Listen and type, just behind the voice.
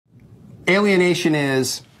Alienation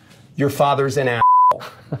is your father's an asshole.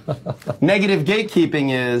 Negative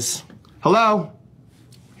gatekeeping is, hello,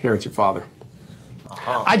 here it's your father.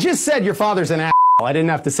 I just said your father's an asshole. I didn't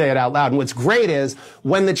have to say it out loud. And what's great is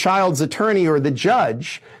when the child's attorney or the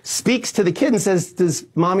judge speaks to the kid and says, does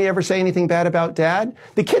mommy ever say anything bad about dad?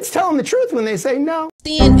 The kids tell them the truth when they say no.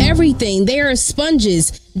 Understand everything. They are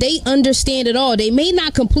sponges. They understand it all. They may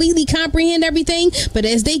not completely comprehend everything, but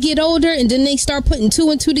as they get older and then they start putting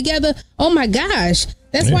two and two together, oh my gosh.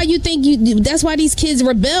 That's why you think that's why these kids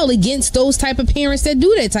rebel against those type of parents that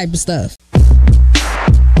do that type of stuff.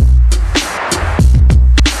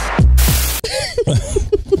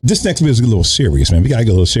 This next video is a little serious, man. We gotta get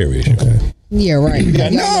a little serious. Okay. Yeah, right. We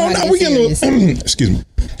get a little. Excuse me.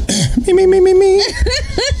 Me.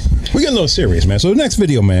 We get a little serious, man. So the next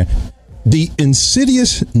video, man, the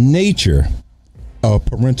insidious nature of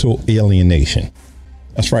parental alienation.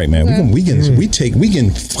 That's right, man. Okay. We getting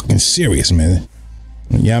fucking serious, man.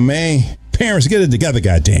 Yeah, man. Parents, get it together,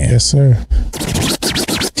 goddamn. Yes, sir.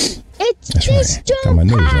 It's That's just right. Got my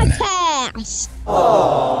news running. podcast.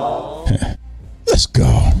 Let's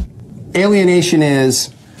go. Alienation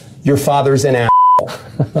is your father's an asshole.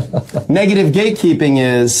 Negative gatekeeping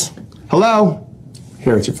is, hello,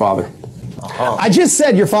 here it's your father. I just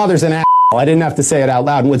said your father's an asshole. I didn't have to say it out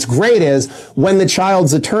loud. And what's great is when the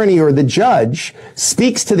child's attorney or the judge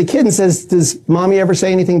speaks to the kid and says, does mommy ever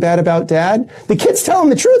say anything bad about dad? The kids tell them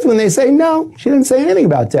the truth when they say, no, she didn't say anything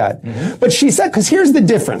about dad. But she said, because here's the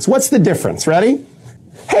difference. What's the difference? Ready?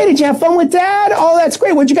 Hey, did you have fun with dad? Oh, that's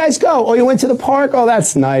great. Where'd you guys go? Oh, you went to the park? Oh,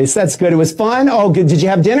 that's nice. That's good. It was fun. Oh, good. Did you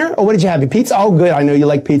have dinner? Oh, what did you have? Pizza? Oh, good. I know you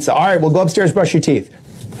like pizza. All right, we'll go upstairs, brush your teeth.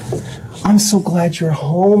 I'm so glad you're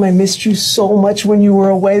home. I missed you so much when you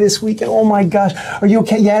were away this weekend. Oh my gosh. Are you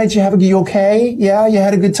okay? Yeah, you okay? Yeah, you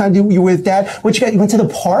had a good time. You were with dad? What you got? You went to the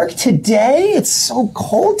park today? It's so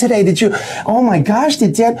cold today. Oh my gosh,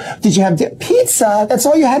 did you have pizza? That's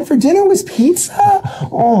all you had for dinner was pizza?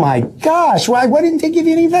 Oh my gosh. Why didn't they give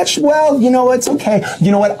you any vegetables? Well, you know what? It's okay.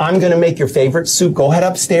 You know what? I'm going to make your favorite soup. Go head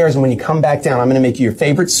upstairs, and when you come back down, I'm going to make you your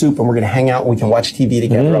favorite soup, and we're going to hang out and we can watch TV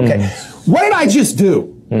together, okay? What did I just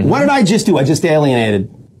do? What did I just do? I just alienated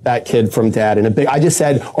that kid from dad I just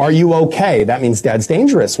said, are you okay? That means dad's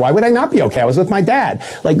dangerous. Why would I not be okay? I was with my dad.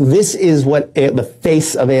 Like, this is what the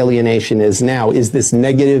face of alienation is now, is this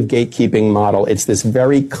negative gatekeeping model. It's this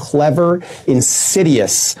very clever,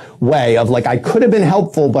 insidious way of like, I could have been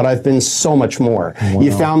helpful, but I've been so much more. Wow.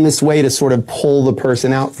 You found this way to sort of pull the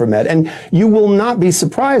person out from it. And you will not be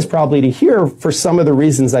surprised probably to hear, for some of the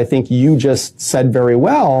reasons I think you just said very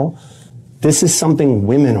well, this is something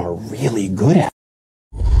women are really good at.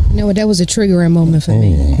 You know what? That was a triggering moment for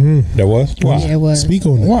me. That was? Why? Yeah, it was. Speak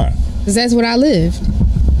on it. Why? Because that's what I lived.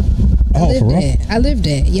 I lived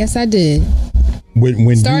that. Yes, I did.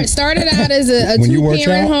 When started out as a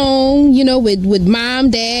two-parent home, you know, with mom,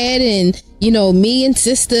 dad, and, you know, me and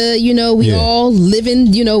sister, you know, we all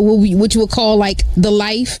living, you know, what you would call like the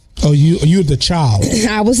life. Oh, you're the child.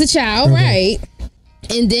 I was a child, right?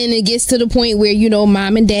 And then it gets to the point where, you know,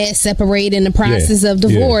 mom and dad separate in the process of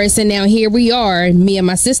divorce. And now here we are, me and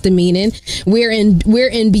my sister, meaning we're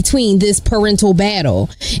in between this parental battle.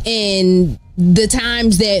 And the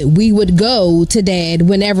times that we would go to dad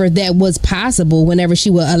whenever that was possible, whenever she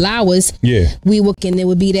would allow us, we would, and it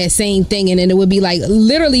would be that same thing. And then it would be like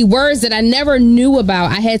literally words that I never knew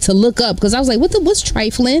about. I had to look up because I was like, what's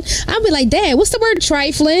trifling? I'd be like, Dad, what's the word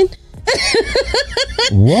trifling?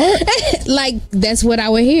 What? Like, that's what I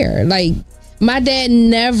would hear. Like, my dad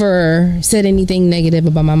never said anything negative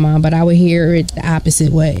about my mom, but I would hear it the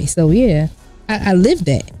opposite way. So yeah, I lived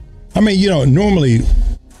that. I mean, you know,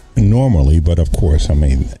 normally, but of course, I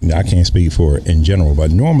mean, I can't speak for in general, but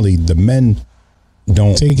normally the men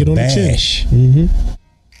don't take it on bash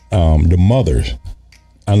the mothers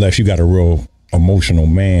unless you got a real emotional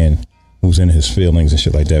man who's in his feelings and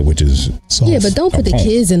shit like that, which is soft. Yeah, but don't put the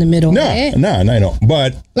kids in the middle. No.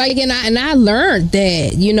 But like, and I learned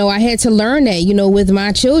that, you know, I had to learn that, you know, with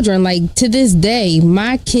my children. Like, to this day,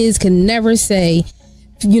 my kids can never say,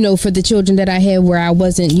 you know, for the children that I had where I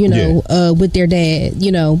wasn't, you know, with their dad,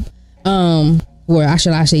 you know, or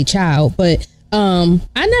I say child, but I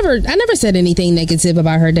never said anything negative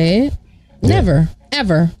about her dad. Never,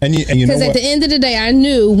 ever. And you know, because at the end of the day, I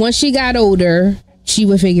knew once she got older, she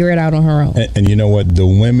would figure it out on her own. And you know what? The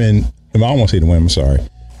women, I don't want to say the women, sorry.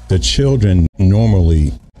 The children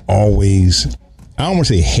normally always, I don't want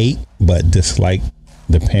to say hate, but dislike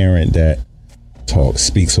the parent that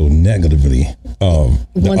speaks so negatively of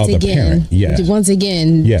the other parent. Once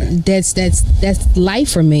again, that's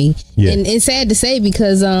life for me. Yeah. And it's sad to say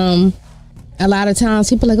because a lot of times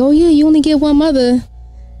people are like, oh yeah, you only get one mother.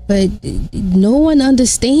 But no one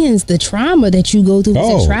understands the trauma that you go through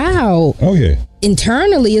as a child. Oh, yeah.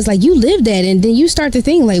 Internally, it's like you live that, and then you start to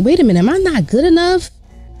think like, wait a minute, am I not good enough?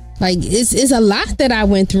 Like, it's a lot that I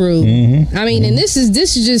went through. I mean, and this is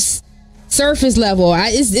just surface level.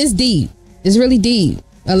 It's deep. It's really deep.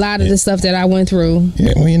 A lot of the stuff that I went through.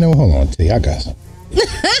 Yeah, well, you know, hold on, T. I got some.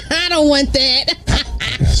 I don't want that.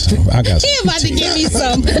 I got some. He about to give me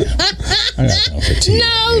some. I got some for T.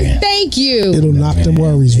 No, thank you. It'll knock them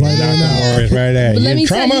worries right out now. Worries right out. But let me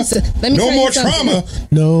trauma. tell you No more something. trauma.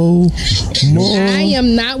 No more. I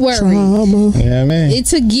am not worried. Trauma. Yeah, man. It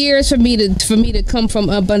took years for me to come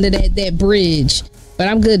from up under that bridge, but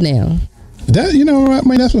I'm good now. That, you know, I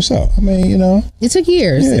mean, that's what's up. I mean, you know, It took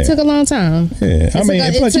years. Yeah. It took a long time. yeah. I mean,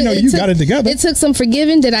 and plus, you know, you got it together. It took some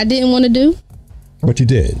forgiving that I didn't want to do. But you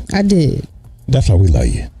did. I did. That's why we love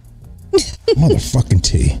you. Motherfucking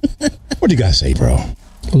T. What do you guys say, bro?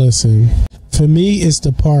 Listen, for me, it's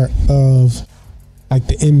the part of like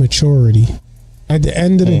the immaturity. At the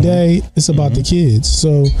end of the day, it's about the kids.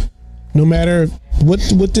 So no matter what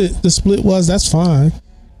the split was, that's fine.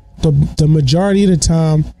 The majority of the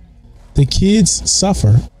time, the kids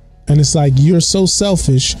suffer. And it's like you're so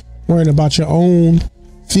selfish worrying about your own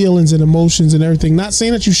feelings and emotions and everything. Not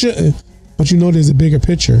saying that you shouldn't, but you know there's a bigger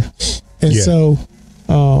picture. And so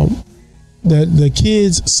the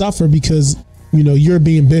kids suffer because, you know, you're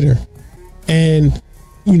being bitter. And,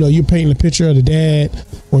 you know, you're painting a picture of the dad,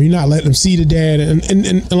 or you're not letting them see the dad.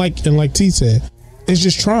 And like T said, it's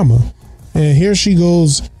just trauma. And here she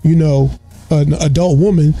goes, you know, an adult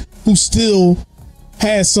woman who still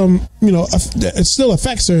has some, you know, it still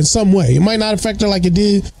affects her in some way. It might not affect her like it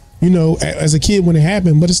did, you know, as a kid when it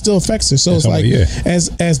happened, but it still affects her. So it's like,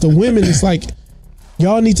 as the women, it's like,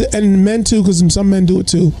 y'all need to, and men too, because some men do it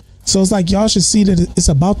too. So it's like, y'all should see that it's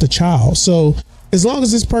about the child. So as long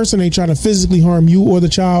as this person ain't trying to physically harm you or the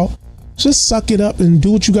child, just suck it up and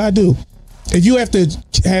do what you gotta do. If you have to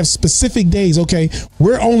have specific days, okay,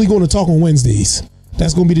 we're only going to talk on Wednesdays.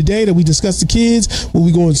 That's going to be the day that we discuss the kids. How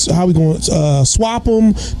we going to swap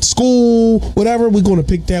them, school, whatever. We're going to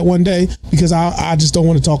pick that one day because I just don't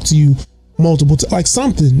want to talk to you multiple times. Like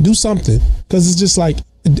do something, because it's just like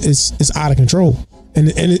it's out of control. And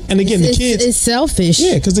again, the kids, it's selfish.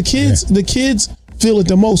 Yeah, because the kids feel it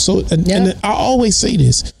the most. So and I always say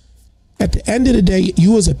this: at the end of the day,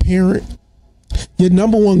 you as a parent, your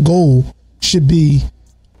number one goal should be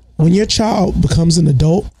when your child becomes an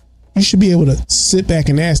adult, you should be able to sit back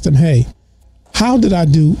and ask them, hey, how did I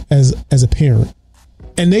do as a parent?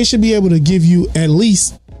 And they should be able to give you at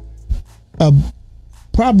least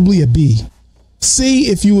probably a B. C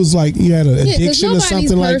if you was like you had an addiction or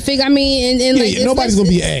something like. Perfect. I mean, and like, nobody's gonna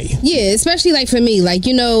be A. Yeah, especially like for me, like,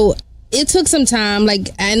 you know, it took some time. Like,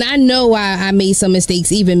 and I know I made some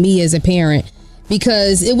mistakes, even me as a parent.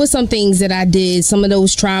 Because it was some things that I did, some of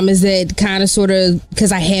those traumas that kind of sort of,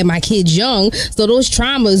 because I had my kids young, so those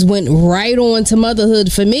traumas went right on to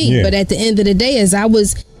motherhood for me. Yeah. But at the end of the day, as I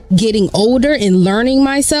was getting older and learning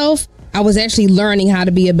myself, I was actually learning how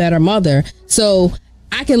to be a better mother. So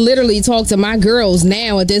I can literally talk to my girls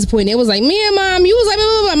now at this point. It was like, me and mom, you was like, blah,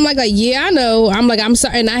 blah, blah. I'm like, yeah, I know. I'm like, I'm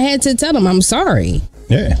sorry. And I had to tell them I'm sorry.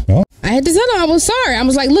 Yeah. Well, I had to tell them I was sorry. I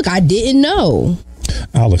was like, look, I didn't know.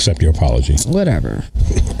 I'll accept your apology. Whatever.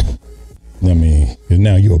 I mean,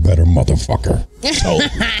 now you're a better motherfucker.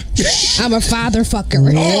 I'm a father fucker.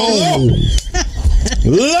 Right? Oh,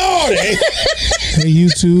 Lordy. Hey,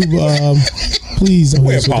 YouTube, please don't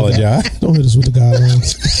apologize. Don't hit us with the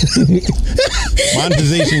guidelines.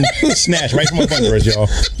 Monetization snatched right from up under us, y'all.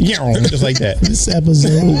 Just like that. This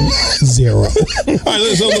episode 0. All right,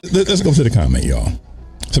 let's go to the comment, y'all.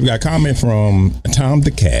 So we got a comment from Tom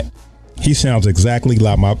the Cat. He sounds exactly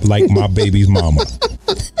like my baby's mama.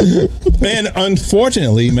 And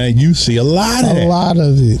unfortunately, man, you see a lot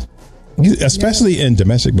of it. Especially in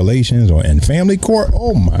domestic relations or in family court.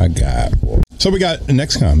 Oh my God. So we got the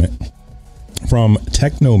next comment from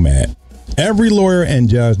Technomat. Every lawyer and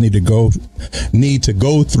judge need to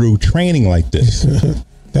go through training like this.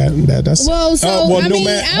 That's well. So hold on.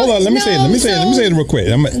 Let me say it real quick.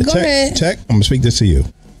 Go ahead. Tech, I'm gonna speak this to you.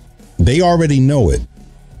 They already know it.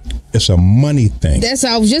 It's a money thing. That's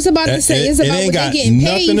what I was just about to say. It's about what they're getting paid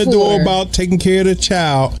for. It ain't got nothing to do about taking care of the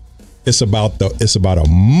child. It's about a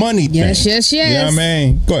money thing. Yes. You know what I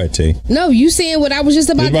mean? Go ahead, T. No, you saying what I was just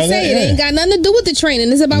about to say. It ain't got nothing to do with the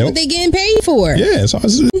training. It's about what they getting paid for. Yeah,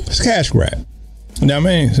 it's cash grab. You know what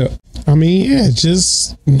I mean? So,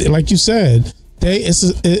 just like you said,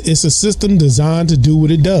 it's a system designed to do what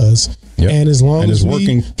it does. Yep. And as long as it's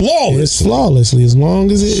working flawlessly. It's flawlessly. As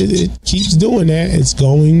long as it keeps doing that, that's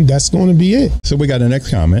going to be it. So we got the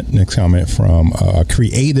next comment. Next comment from a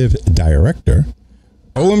creative director.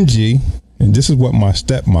 OMG, and this is what my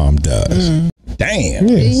stepmom does. Damn.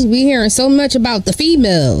 Yes. We hearing so much about the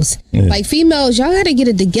females. Yeah. Like, females, y'all got to get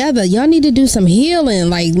it together. Y'all need to do some healing.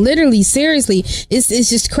 Like, literally, seriously. It's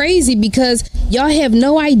just crazy because y'all have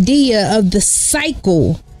no idea of the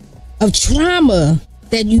cycle of trauma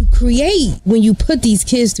that you create when you put these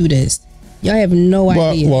kids through this. Y'all have no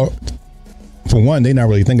idea. Well, for one, they're not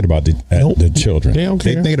really thinking about the children. They don't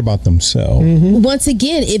care. They're thinking about themselves. Once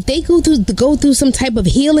again, if they go through some type of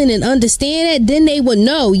healing and understand it, then they would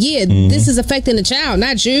know, this is affecting the child,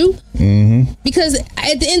 not you. Because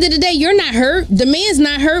at the end of the day, you're not hurt. The man's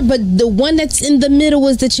not hurt, but the one that's in the middle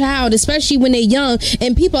is the child, especially when they're young.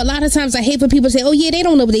 And people, a lot of times I hate for people to say, oh yeah, they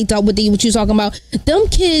don't know what they thought, what you're talking about. Them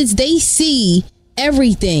kids, they see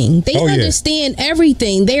everything. They understand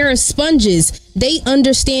everything. They are sponges. They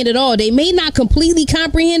understand it all. They may not completely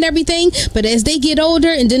comprehend everything, but as they get older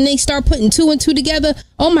and then they start putting two and two together,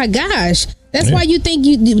 oh my gosh. That's why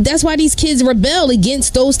that's why these kids rebel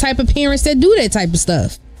against those type of parents that do that type of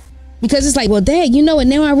stuff. Because it's like, well, Dad, you know what?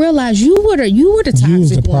 Now I realize you were the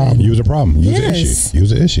toxic one. You was the problem. You was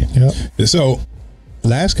the issue. Yep. So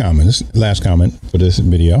last comment for this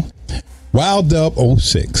video. Wild Dub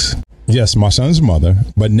 06. Yes, my son's mother,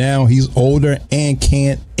 but now he's older and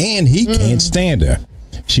he can't stand her.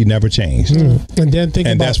 She never changed.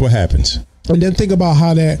 And that's what happens. And then think about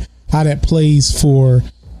how that plays for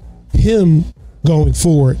him going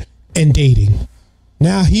forward and dating.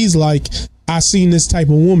 Now he's like, I seen this type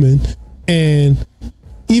of woman, and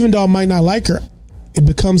even though I might not like her, it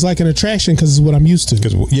becomes like an attraction because it's what I'm used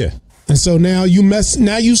to. And so now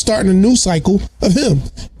you starting a new cycle of him.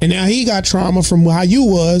 And now he got trauma from how you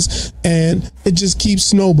was, and it just keeps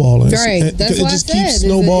snowballing. Right. That's it what just I said. keeps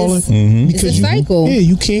snowballing. It's a cycle.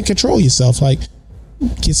 You can't control yourself. Like,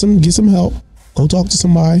 get some help. Go talk to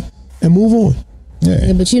somebody and move on.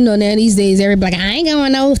 Yeah, but you know, now these days everybody like, I ain't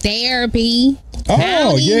going no therapy.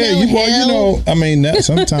 Oh yeah, I mean,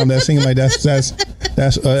 sometimes that seems like that's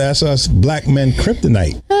us black men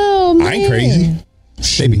kryptonite. Oh man, I ain't crazy.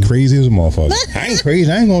 They be crazy as a motherfucker. I ain't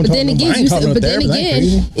crazy. I ain't gonna talk to nobody. But then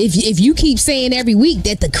again, if you keep saying every week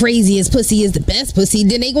that the craziest pussy is the best pussy,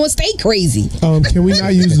 then they gonna stay crazy. Can we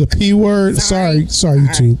not use the P word? Sorry,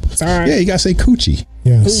 YouTube. Sorry. Yeah, you gotta say coochie.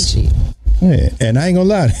 Yes. Coochie. Yeah, and I ain't gonna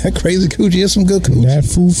lie, that crazy coochie is some good coochie. That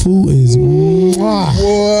foo is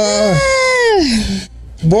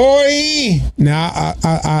boy. Now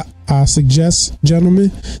I suggest,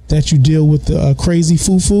 gentlemen, that you deal with the crazy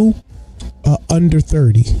foo under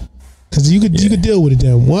 30, because you could deal with it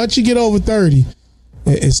then. Once you get over 30,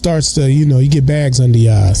 it starts to, you get bags under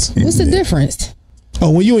your eyes. What's the difference? Oh,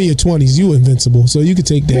 when you're in your 20s, you invincible, so you can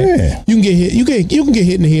take that. Yeah. You can get hit. You can get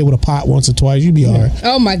hit in the head with a pot once or twice. You be all right.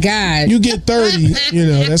 Oh my God. You get 30,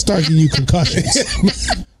 that starts giving you concussions.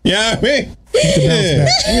 Yeah, I mean,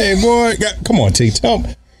 yeah, boy, come on, T. Tell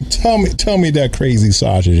me that crazy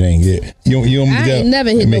sausage ain't get. You ain't never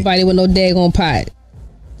hit nobody with no daggone pot.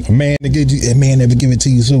 A man never give it to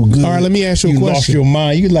you so good. All right, let me ask you a question. You lost your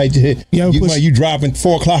mind. You like to you driving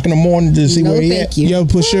 4 o'clock in the morning to see where he at. You ever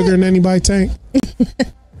put sugar in anybody's tank?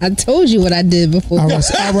 I told you what I did before. I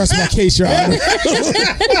rest my case, Your Honor.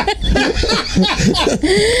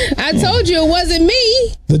 I told you it wasn't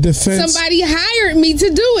me. The defense. Somebody hired me to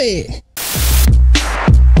do it.